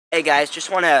Hey guys, just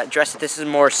want to address that this is a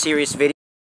more serious video,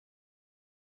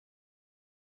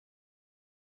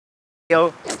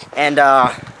 and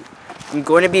I'm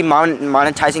going to be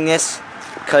monetizing this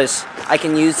because I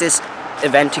can use this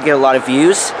event to get a lot of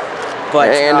views, but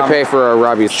and to pay for a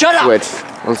Robbie's Switch.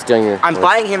 I'm stealing your. I'm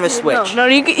buying him a Switch. No,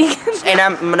 you can. And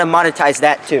I'm gonna monetize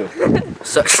that too.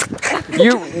 So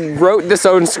you wrote this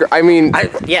own script. I mean,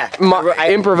 I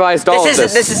improvised all of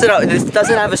this. This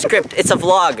doesn't have a script. It's a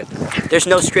vlog. There's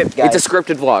no script, guys. It's a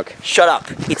scripted vlog. Shut up.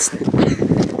 It's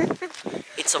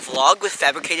a vlog with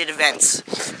fabricated events.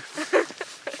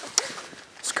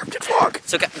 Scripted vlog.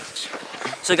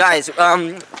 So guys,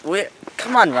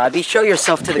 come on, Robbie, show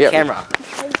yourself to the camera.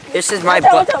 This is my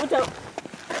butt.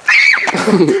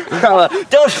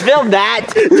 Don't film that.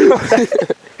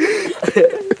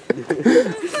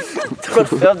 Don't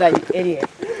film that, you idiot.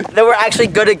 Then we're actually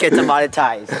gonna get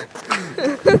demonetized.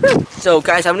 So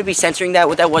guys, I'm gonna be censoring that.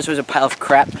 What that was a pile of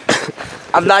crap.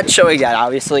 I'm not showing that,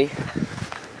 obviously.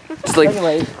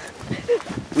 Anyway,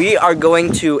 we are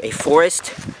going to a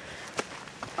forest.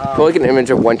 Put like an image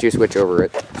of 1, 2 switch over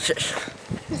it.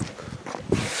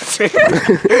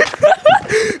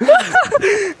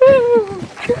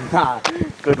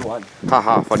 Good one.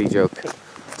 Haha, funny joke.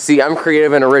 See, I'm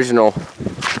creative and original.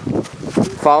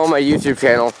 Follow my YouTube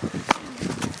channel.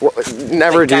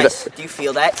 Never do that. Do you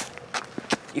feel that?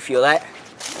 You feel that?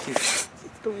 It's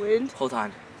the wind. Hold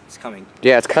on, it's coming.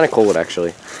 Yeah, it's kind of cold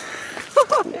actually.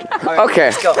 Right,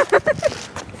 okay. Let's go.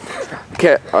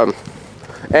 Okay.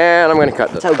 And I'm gonna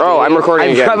cut this. Oh, I'm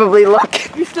recording again. I'm probably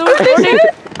lucky. You still recording?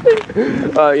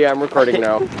 Yeah, I'm recording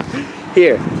now.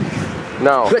 Here.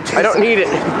 No, I don't need it.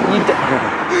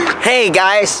 Hey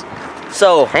guys.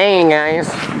 So. Hey guys.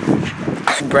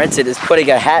 Brenton is putting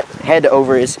a head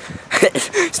over his.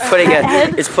 He's putting a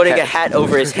hat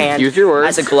over his hand. Use your words.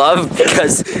 As a glove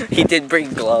because he did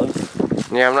bring gloves.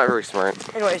 Yeah, I'm not very smart.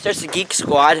 Anyways, there's the Geek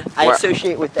Squad. I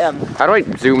associate with them. How do I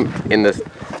zoom in this?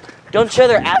 Don't show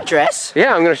their address.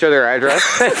 Yeah, I'm gonna show their address.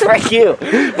 Fuck you.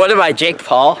 What am I, Jake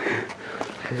Paul?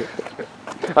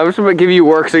 I'm just gonna give you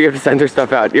work so you have to censor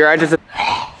stuff out. Your address is...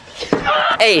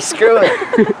 Hey, screw it.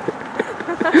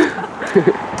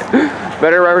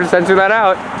 Better remember to censor that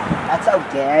out. That's how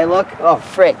gay I look. Oh,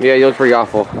 frick. Yeah, you look pretty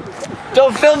awful.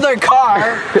 Don't film their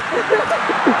car.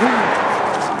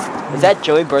 Is that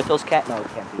Joey Berthel's cat? No, it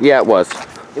can't be. Yeah, it was.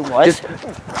 It was?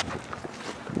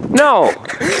 No!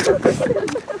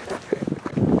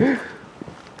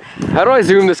 How do I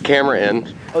zoom this camera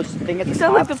in? Oh, it's the thing at the You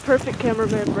sound top. like the perfect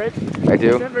cameraman, Brett. I do?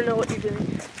 You never know what you're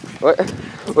doing. What?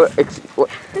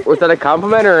 Was that a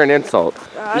compliment or an insult?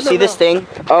 You see this thing?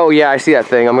 Oh yeah, I see that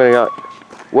thing. I'm gonna go.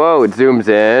 Whoa, it zooms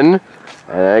in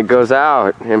and it goes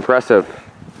out. Impressive.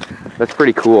 That's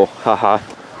pretty cool. Haha.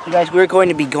 You guys, we're going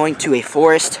to be going to a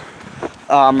forest.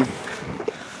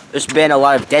 There's been a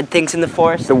lot of dead things in the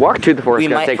forest. The walk to the forest is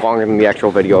gonna take longer than the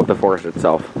actual video of the forest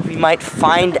itself. We might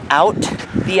find out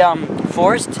the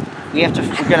forest. We're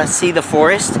gonna see the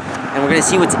forest, and we're gonna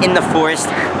see what's in the forest,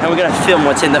 and we're gonna film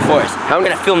what's in the forest. We're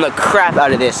gonna film the crap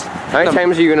out of this. How many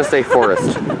times are you gonna say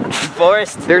forest?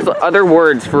 Forest? There's other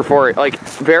words for forest. Like,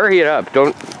 vary it up.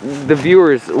 Don't. The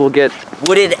viewers will get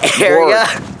wooded area.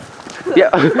 Yeah.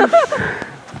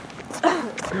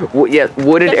 Yeah,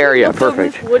 wooded area.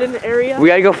 Perfect. Wooden area. We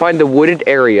gotta go find the wooded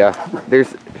area.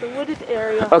 There's. The wooded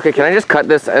area. Okay, can I just cut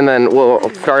this and then we'll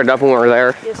start it up when we're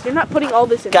there? Yes, you're not putting all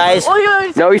this in. Guys. Oh,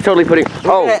 yeah. No, he's totally putting.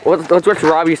 Oh, let's watch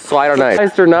Robbie slide on ice.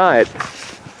 Guys, they're not.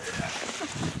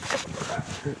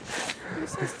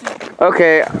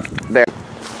 Okay, there.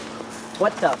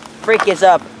 What the frick is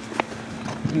up,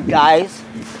 you guys?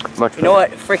 Much You know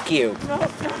what? Frick you. No,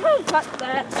 not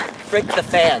that. Frick the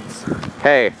fans.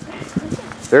 Hey,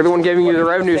 they're the one giving you the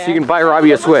revenue so you can buy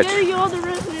Robbie a Switch. I'm giving you all the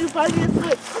revenue to buy me a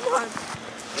Switch. Come on.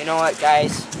 You know what,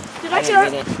 guys? I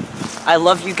get it. I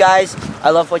love you guys. I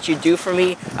love what you do for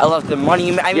me. I love the money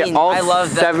you make. I mean, all I love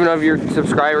 7 of your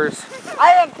subscribers.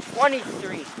 I am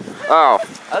 23. Oh,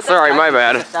 sorry, my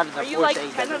bad. Are you like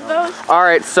 10 of those? All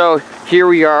right, so here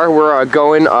we are. We're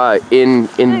going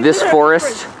in this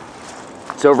forest.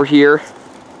 It's over here.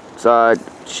 It's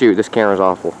shoot, this camera's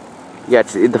awful. Yeah,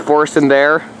 it's the forest in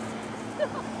there.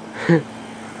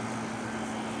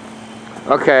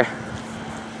 Okay.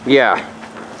 Yeah.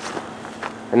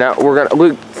 And now we're gonna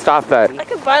Luke. Stop that. I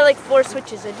could buy like 4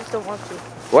 Switches. I just don't want to.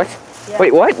 What? Yeah.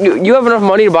 Wait, what? You have enough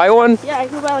money to buy one? Yeah, I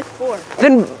could buy like 4.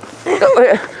 Then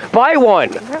buy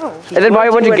one. No. And then buy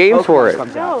a bunch of games for it.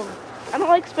 No. I don't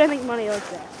like spending money like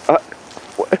that.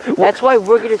 That's why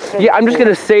we're gonna spend. Yeah, I'm just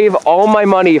gonna save all my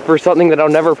money for something that I'll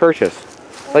never purchase.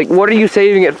 Like, what are you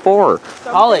saving it for?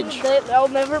 College. I'll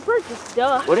never purchase.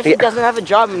 Duh. What if he doesn't have a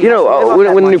job? And he You has to live know, off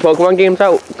that when the new money? Pokemon games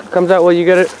comes out, will you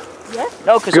get it? Yeah.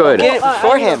 No, because Good. we'll get it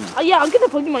for him. Oh yeah, I'll get the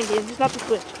Pokemon game, just not the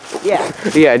Switch. Yeah.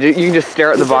 Yeah, you can just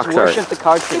stare at the box Just art. worship the You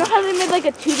cartridge. know how they made like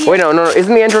a 2DS? Wait, no,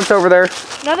 isn't the entrance over there?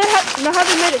 Know how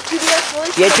they made a 2DS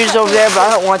release? The entrance is over there, but I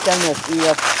don't want them to see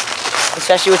us.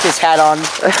 Especially with his hat on.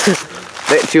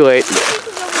 Too late. This is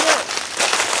over there.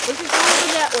 This is over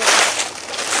that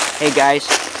way. Hey guys.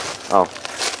 Oh.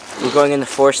 We're going in the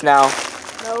forest now.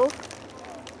 No,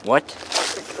 What?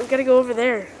 we gotta go over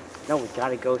there. No, we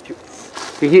gotta go through.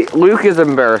 Luke is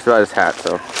embarrassed about his hat,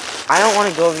 so. I don't want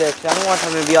to go over there because I don't want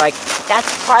them to be like,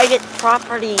 that's private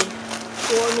property.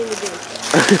 Well, I mean to do.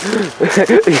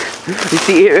 You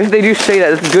see, if they do say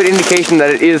that, it's a good indication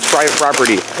that it is private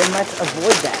property. Then let's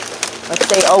avoid that. Let's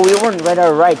say, oh, we weren't read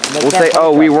our rights. And they We'll can't say,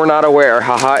 oh, punish we us. were not aware,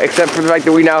 haha, except for the fact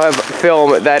that we now have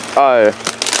film that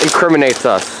incriminates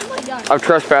us Oh my god. of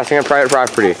trespassing on private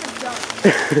property.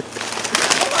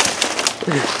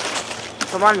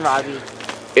 Come on, Robbie.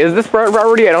 Is this private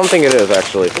property? I don't think it is,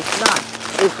 actually. It's not.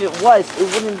 If it was, it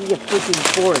wouldn't be a freaking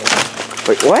forest.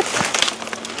 Wait, what?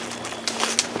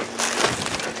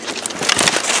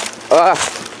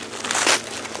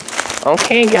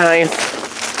 Okay, guys.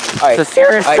 Alright. It's a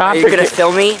serious Are topic. you gonna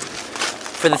film me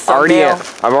for the Already thumbnail? am.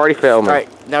 I'm already filming.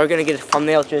 Alright, now we're gonna get a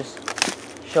thumbnail. Just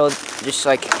show, just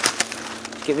like,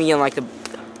 get me in like the.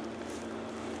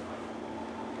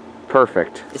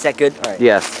 Perfect. Is that good? Alright.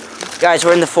 Yes. Guys,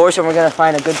 we're in the forest and we're gonna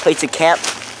find a good place to camp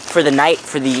for the night,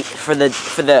 for the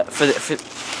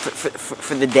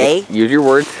day. Use your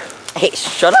words. Hey,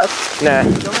 shut up. Nah.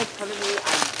 Don't make fun of me.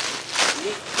 I'm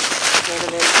Luke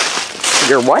Hanavan.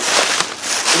 Your what?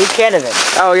 Luke Hanavan.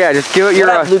 Oh yeah, just give it your.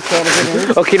 What up, Luke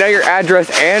Hanavan? Okay, now your address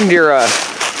and your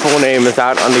full name is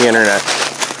out on the internet.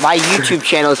 My YouTube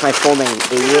channel is my full name,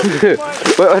 idiot.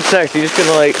 What's next? You just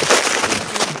gonna like?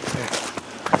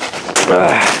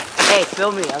 Hey,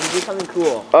 film me. I'm gonna do something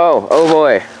cool. Oh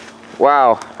boy.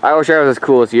 Wow. I wish I was as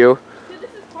cool as you. Dude,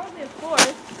 this is probably a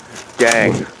forest.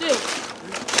 Dang.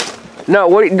 Dude. No,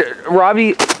 what?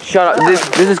 Robbie, shut up.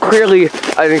 This is clearly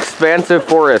an expansive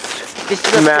forest. This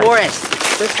is a forest.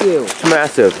 Frick you. It's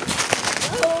massive.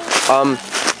 Oh man.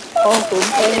 What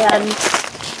is that?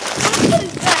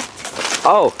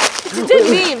 Oh. It's a dead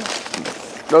meme.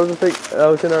 That was a thing. That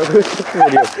was in our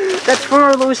video. That's from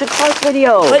our Lewis and Clark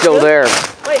video. Wait, Still what? there.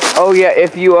 Wait. Oh yeah,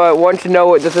 if you want to know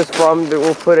what this is from,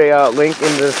 we'll put a link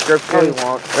in the description. No, we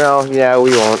won't. No, yeah,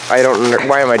 we won't. I don't.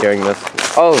 Why am I doing this?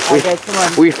 Oh, Okay, come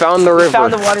on. we found the river. We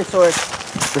found the water source.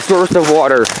 The source of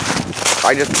water.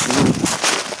 I just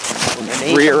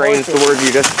rearranged the word.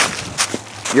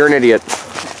 You're an idiot.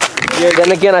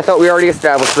 Then again, I thought we already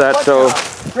established that. What So, the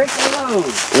frick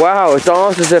load? wow, it's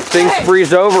almost as if things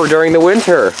freeze over during the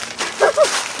winter.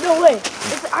 No way.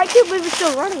 I can't believe it's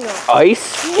still running though.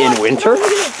 Ice in What? winter? No,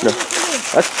 look at this. No. Look at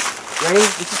this. That's Ready?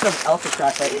 This is some Elsa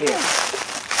crap right here.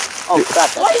 Oh crap!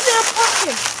 Why is there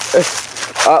a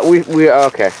pumpkin? we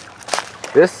okay.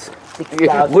 This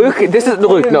Luke, this is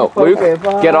Luke. No, Luke,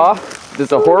 get off. This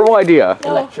is a horrible idea. No.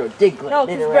 Electro, Diglett, No,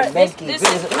 'cause Nidoran, Brett, Mankey, this-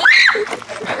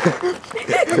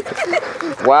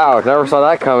 Wow, never saw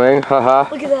that coming. Haha.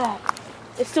 Look at that.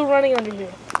 It's still running under here.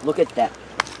 Look at that.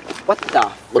 What the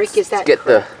frick is that? Get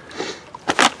the.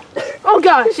 Oh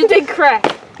gosh, it did crack.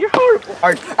 You're horrible.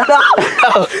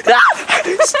 No!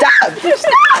 Stop!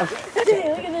 Stop! Hey,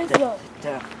 look at this though.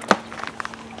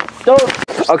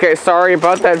 Don't. Okay, sorry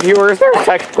about that, viewers. There were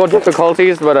technical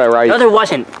difficulties, but No, there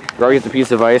wasn't. Robbie's a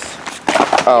piece of ice.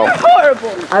 Oh,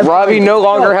 Horrible. Robbie no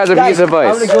longer has a Guys, piece of I'm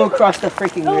ice. gonna go across the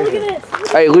freaking Oh, look river. at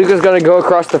this. Hey, Luke is gonna go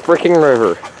across the freaking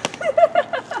river.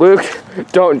 Luke,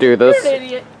 don't do You're this. an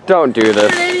idiot. Don't do You're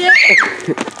this. an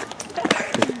idiot.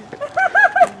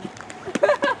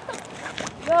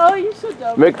 No, you're so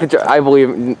dumb. Make the. I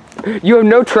believe you have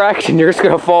no traction. You're just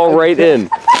gonna fall right in.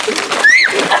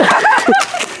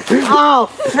 Oh,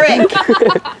 frick!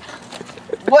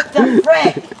 What the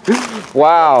frick?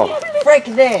 Wow. Frick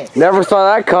this! Never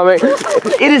saw that coming.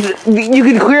 It is. You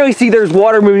can clearly see there's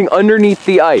water moving underneath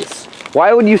the ice.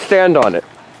 Why would you stand on it?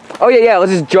 Oh yeah.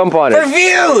 Let's just jump on For it.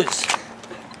 views!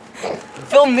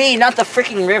 Film me, not the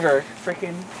freaking river.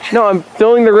 Freaking. No, I'm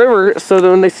filling the river so that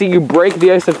when they see you break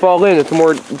the ice and fall in, it's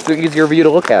easier for you to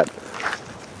look at.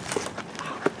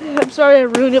 I'm sorry I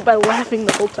ruined it by laughing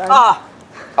the whole time.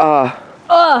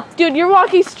 Ah! Dude, you're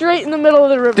walking straight in the middle of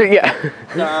the river. Yeah.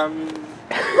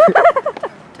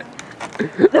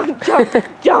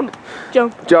 Jump,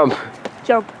 jump, Jump.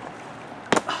 jump.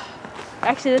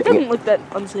 Actually, that doesn't look that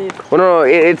unsafe. Well, no,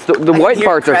 it's the I white hear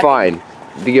parts are cracking.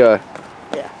 fine. The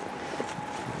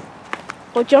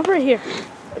Well, jump right here.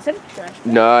 Is that a trash?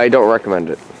 No, I don't recommend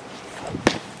it.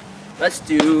 Let's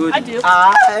do. I do.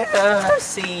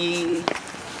 IRC.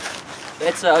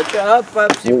 It's a jump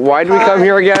up. Why did we come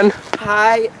here again?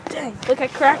 Hi. Dang, look, I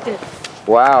cracked it.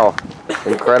 Wow,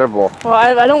 incredible. Well,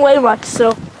 I don't weigh much,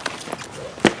 so.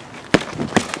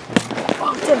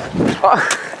 Oh, damn.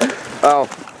 Oh.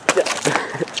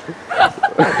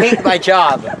 I hate my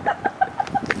job.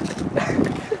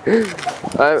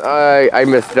 I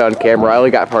missed it on camera. I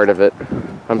only got part of it.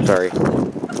 I'm sorry.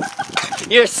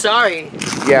 You're sorry.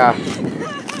 Yeah.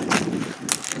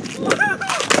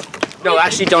 No,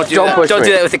 actually, don't do Don't that. push Don't me.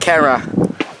 do that with the camera.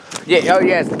 Yeah. Oh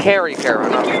yeah, it's the camera.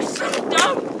 You're so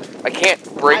dumb. I can't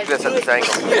break this at this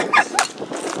angle.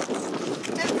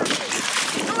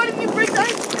 What if you break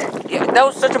that? Yeah, that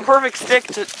was such a perfect stick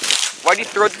to. Why'd you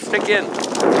throw the stick in?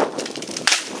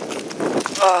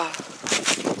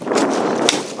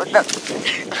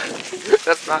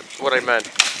 That's not what I meant.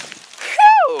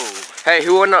 Hey,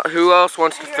 who else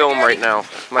wants to film right now?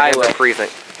 My hands are freezing.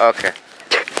 Okay.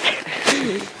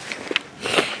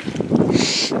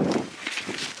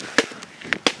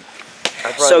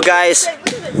 So guys,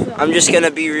 I'm just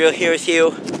gonna be real here with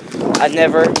you. I've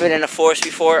never been in a forest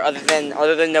before, other than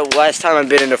the last time I've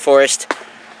been in a forest.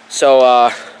 So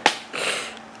Why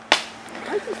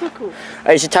is this so cool?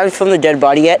 is it time to film the dead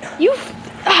body yet? You.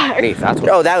 Hey, that's what.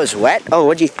 Oh, that was wet. Oh,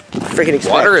 what'd you freaking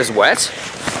expect? Water is wet?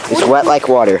 It's wet like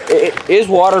water. Is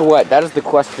water wet? That is the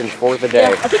question for the day.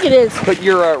 Yeah, I think it is. Put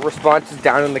your responses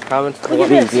down in the comments below.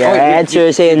 Look at this. Your Oh,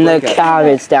 answers in the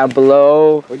comments down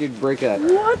below. Why did you break that?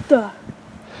 What the?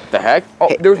 The heck? Oh,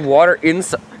 Hey. there's water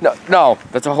inside. No,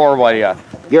 that's a horrible idea.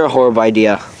 You're a horrible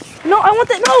idea. No, I want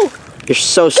that. No. You're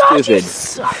so God, you stupid.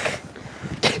 suck.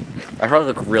 I probably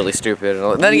look really stupid.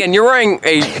 Then again, you're wearing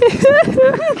a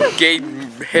gay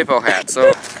hippo hat,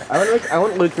 so I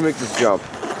want Luke to make this jump.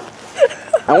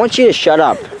 I want you to shut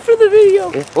up. For the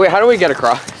video. Wait, how do we get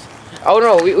across? Oh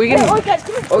no, we Hey, can. oh, guys,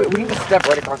 come here. Oh, we can just step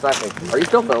right across that thing. Are you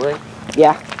still filming?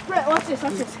 Yeah. Brett, watch this.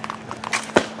 Watch this.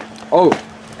 Oh.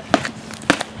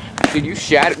 Did you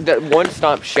shatter that one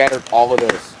stomp? Shattered all of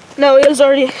this. No, it was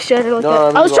already shattered like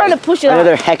No, that. I was trying to push it out.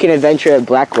 Another heckin' adventure at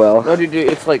Blackwell. No, dude,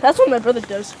 it's like That's what my brother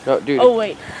does. no, dude. Oh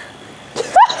wait.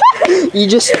 You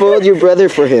just spoiled your brother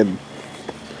for him.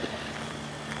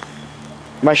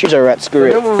 My shoes are wet. Screw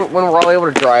it. When we're all able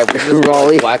to drive, we just go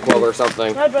Raleigh. like Blackwell or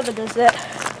something. My brother does that.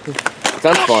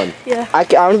 Sounds fun. Yeah. I'm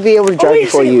gonna be able to Oh, drive wait a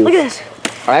before second. you. Look at this.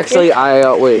 Actually,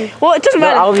 wait. Well, it doesn't No,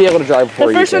 matter. I'll be able to drive before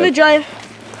The you. first one to drive.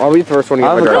 I'll be the first one to get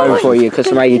I'll my have a car driver's before you because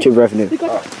of my YouTube revenue.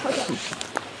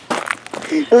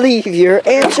 Leave your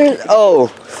answers. Oh,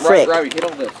 frick. Robbie, hit all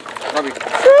this. Robbie.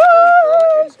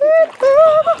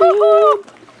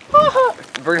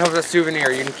 Bring home a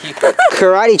souvenir. You can keep it.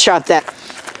 Karate chop that.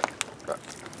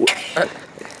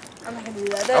 I'm not gonna do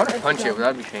that. I want to punch it, but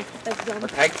that'd be painful. That's dumb.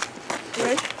 Okay. You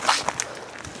ready?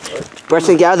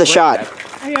 Preston, get out of the shot.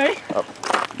 Are you ready?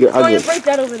 You're Oh, ugly. you break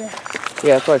that over there.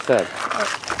 Yeah, that's what I said.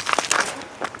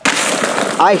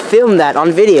 I filmed that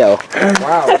on video.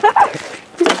 Wow.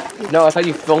 No, I thought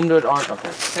you filmed it on. Okay.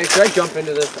 Hey, should I jump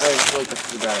into this? I feel like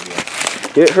this is a bad idea.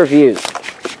 Do it for views.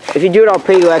 If you do it, I'll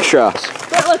pay you extra.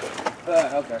 Brett, look.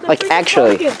 Okay. The Like, freaking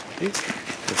actually. pumpkin.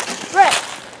 Brett.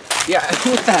 Yeah,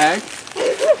 what the heck?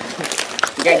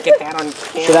 You gotta get that on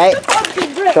camera. Should I?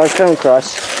 Pumpkin, Brett. Should I come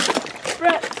across?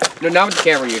 Brett. No, not with the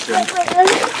camera, you should.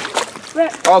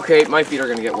 Brett. Okay, my feet are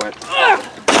gonna get wet.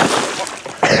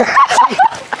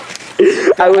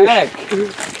 I wish. Heck?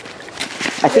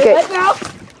 I think Right now.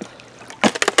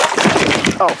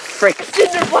 Oh, frick.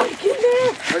 Cinder block in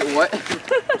there. Wait, what?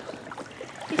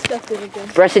 He stuffed it again.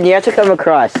 Preston, you have to come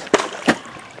across.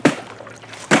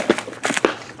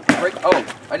 Frick. Oh,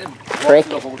 I just Frick. walked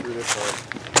the hole through this one.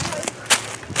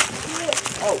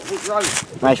 Oh, wait, Robbie.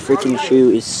 My freaking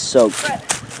shoe is soaked. Brett.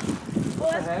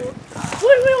 Well, that's cool.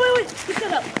 Wait. Pick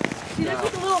that up. See, that's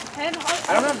like a little pen.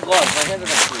 I don't have gloves. My hands are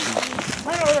not free.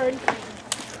 Mine are already.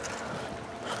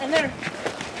 And there.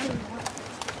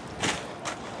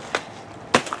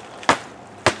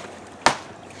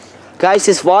 Guys,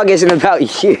 this vlog isn't about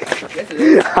you. Yes, it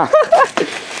is.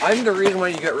 I'm the reason why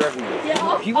you get revenue.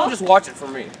 Yeah, People just watch it for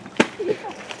me.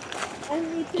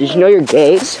 Did you know you're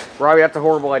gays? Robbie, that's a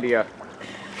horrible idea.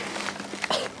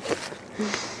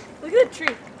 Look at the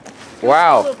tree.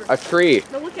 Wow, a tree.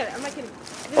 No, look at it. I'm not kidding.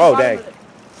 Oh, dang.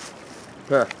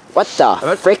 Huh. What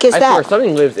the frick is I swear, that?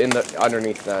 something lives in the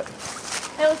underneath that.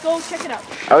 Hey, let's go check it out.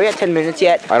 Are we at 10 minutes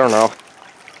yet? I don't know.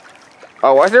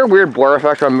 Oh, why is there a weird blur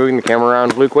effect when I'm moving the camera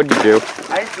around? Luke, what did you do?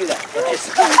 I didn't do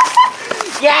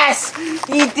that. Yes!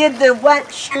 He did the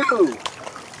wet shoe!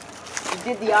 He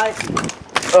did the odyssey.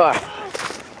 Ugh.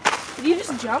 Did you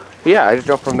just jump? Yeah, I just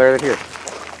jumped from there to here.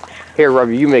 Here,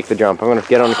 Robbie, you make the jump. I'm gonna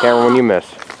get on the camera when you miss.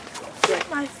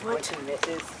 My foot.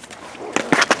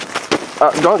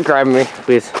 Don't grab me,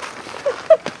 please.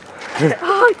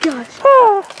 Oh gosh.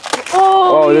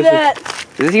 Oh, look at that.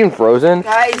 Is this even frozen?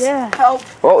 Guys, Yeah. help.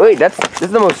 Oh wait, this is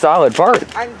the most solid part.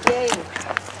 I'm gay.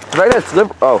 The fact that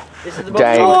slip. Oh, This is the most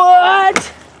dang.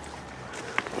 What?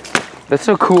 That's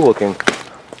so cool looking.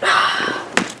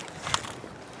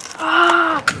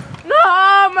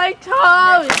 No, my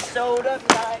toes. soda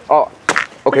guys. Oh,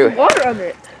 okay. There's water under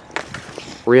it.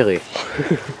 Really?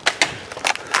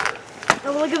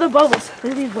 Oh, look at the bubbles.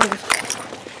 Look at these bubbles.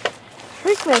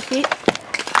 Break my feet.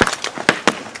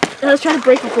 I was trying to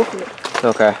break the book with it.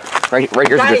 Okay. Right here's a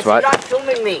good Guys, you're spot. not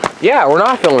filming me. Yeah, we're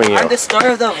not filming you. I'm the star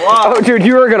of the vlog. Oh, dude,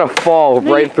 you were gonna fall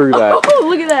right through that. Oh,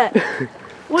 look at that.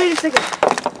 Wait a second.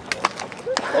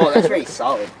 Oh, that's very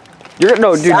solid. You're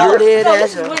no, dude. Solid You're.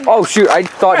 as a... Oh shoot! I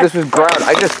thought this was ground.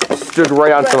 I just stood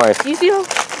right on some ice. Do you see how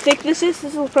thick this is?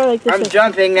 This is probably like this. I'm thick.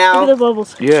 jumping Look at now. the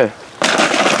bubbles. Yeah.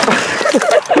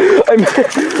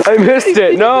 I missed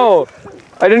it. No,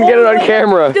 I didn't get it on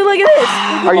camera. Dude, look at this.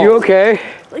 Are you okay?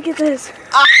 Look at this.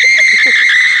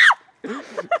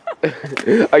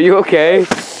 Are you okay?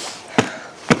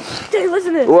 Dude,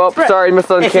 listen to this. Well, Brett. sorry, I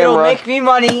missed on If it'll camera. make me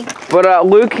money. But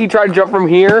Luke, he tried to jump from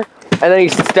here, and then he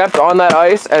stepped on that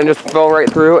ice and just fell right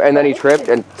through, and then he tripped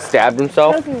and stabbed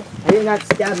himself. Trust me. I did not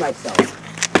stab myself.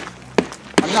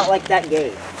 I'm not like that gay.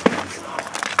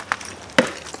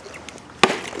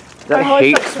 Is that Alright,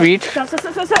 hate stop, speech?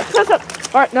 Stop.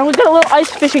 Alright, now we got a little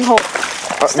ice fishing hole.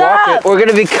 Watch it. We're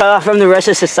gonna be cut off from the rest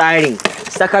of society.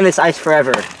 Stuck on this ice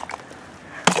forever.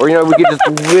 Or you know, we could just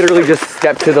literally just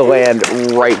step to the land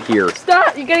right here.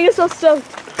 Stop! You're getting yourself soaked.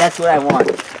 That's what I want.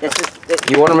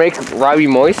 You want to make Robbie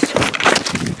moist?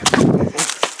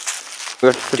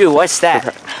 Dude, what's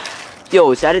that?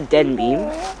 Yo, is that a dead beam?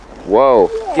 Whoa!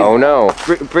 Oh no!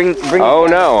 Bring Oh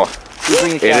no!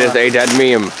 bring the It is camera. a dead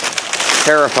meme.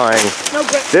 Terrifying. No,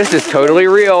 Brett. This is totally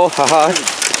real. Haha.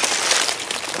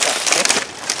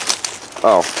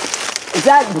 Oh. Is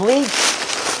that bleach?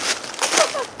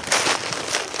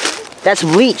 That's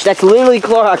bleach. That's literally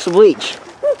Clorox bleach.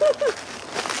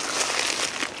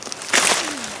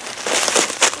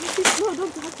 No,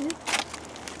 don't touch it.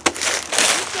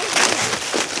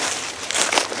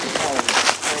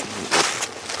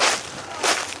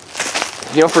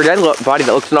 You know, for a dead body,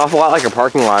 that looks an awful lot like a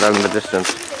parking lot in the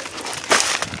distance.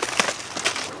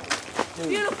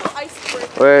 Beautiful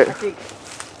iceberg. Wait. I think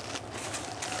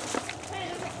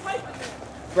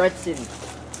Bretson.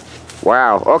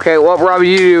 Wow. Okay. Well, Robbie,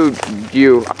 you.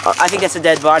 I think that's a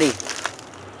dead body.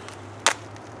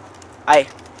 I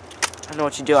don't know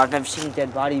what you do. I've never seen a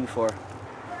dead body before.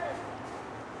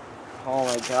 Oh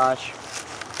my gosh.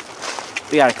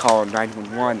 We gotta call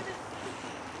 911.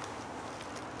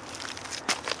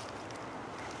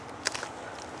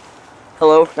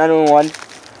 Hello, 911.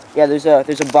 Yeah, there's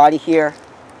a body here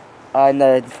in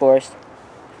the forest.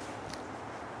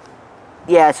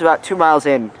 Yeah, it's about 2 miles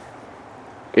in.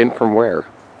 In from where?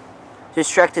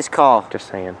 Just track this call. Just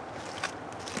saying.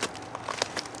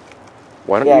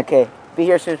 Why don't Yeah, you? okay. Be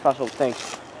here as soon as possible.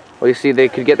 Thanks. Well, you see, they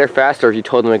could get there faster if you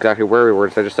told them exactly where we were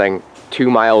instead of just saying 2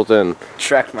 miles in.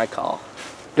 Track my call.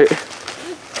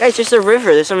 Guys, just a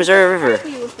river. There's a Missouri River.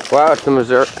 Wow, it's the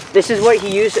Missouri. This is what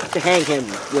he used to hang him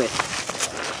with.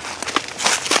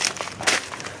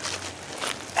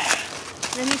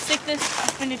 Then you stick this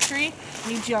up in a tree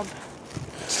and you jump.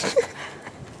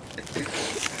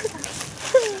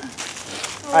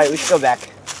 Alright, we should go back.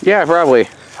 Yeah, probably.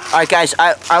 Alright guys,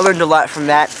 I learned a lot from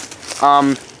that.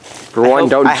 For one,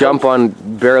 don't jump on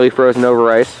barely frozen over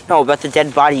ice. No, about the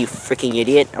dead body, you freaking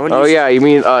idiot. Oh yeah, you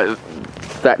mean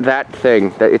that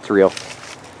thing, that it's real.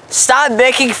 Stop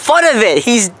making fun of it!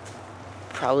 He's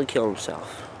probably killed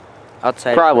himself.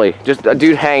 Outside. Probably. Just a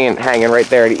dude hanging right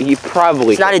there. He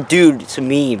probably. It's not a dude, it's a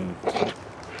meme.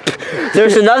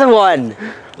 There's another one.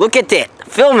 Look at it.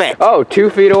 Film it. Oh, 2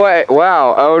 feet away.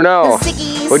 Wow. Oh no.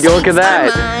 Would you look at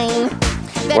that?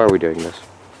 Why are we doing this?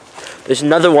 There's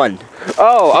another one.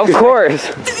 Oh, of course.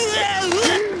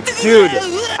 Dude,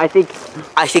 I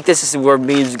think this is where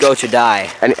memes go to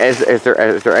die. And is there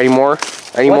any more?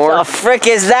 Any What more? the frick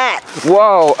is that?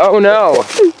 Whoa! Oh no!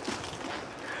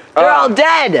 They're all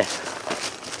dead.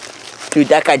 Dude,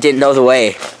 that guy didn't know the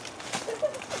way.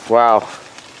 Wow.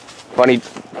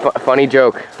 Funny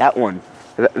joke. That one.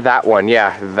 That one,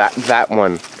 yeah. That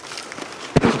one.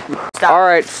 Stop. All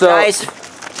right, so Guys,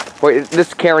 wait.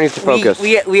 This camera needs to focus.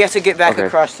 We have to get back Okay.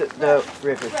 across the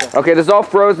river. So. Okay, this is all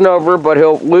frozen over, but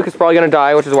Luke is probably gonna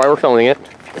die, which is why we're filming it.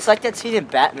 It's like that scene in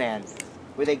Batman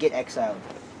where they get exiled.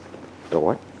 The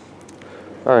what?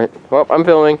 All right. Well, I'm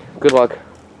filming. Good luck.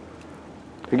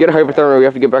 If you get hypothermia, you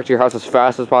have to get back to your house as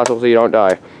fast as possible so you don't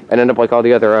die. And end up like all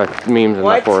the other memes in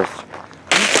the forest.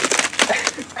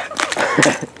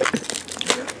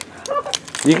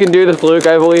 You can do this, Luke.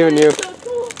 I believe in you.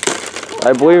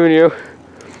 I believe in you.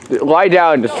 Lie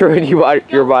down, destroy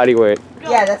your body weight.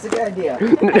 Yeah, that's a good idea.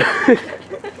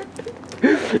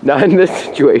 Not in this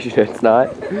situation, it's not.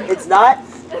 It's not?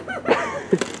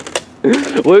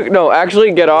 Luke, no,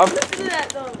 actually get off. Listen to that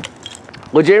though.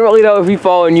 Legitimately though, if you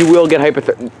fall and you will get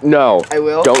hypothermia. No. I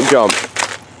will. Don't jump.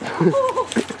 No,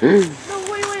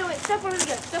 wait. Step on it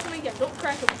again. Step on it again. Don't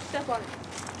crack it. Step on it.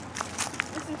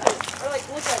 Listen to it. Or like,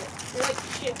 look at it. You're like,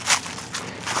 shit.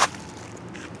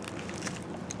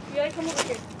 You gotta come over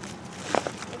here.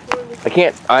 I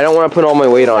can't, I don't want to put all my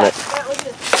weight on it. Right, look at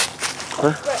this.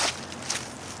 Huh? Right.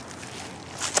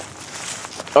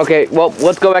 Okay, well,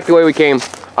 let's go back the way we came.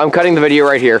 I'm cutting the video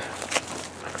right here.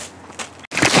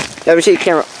 Let me see the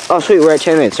camera. Oh, sweet, we're at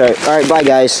 10 minutes. Alright, bye,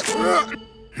 guys.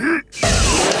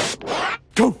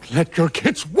 Don't let your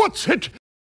kids watch it.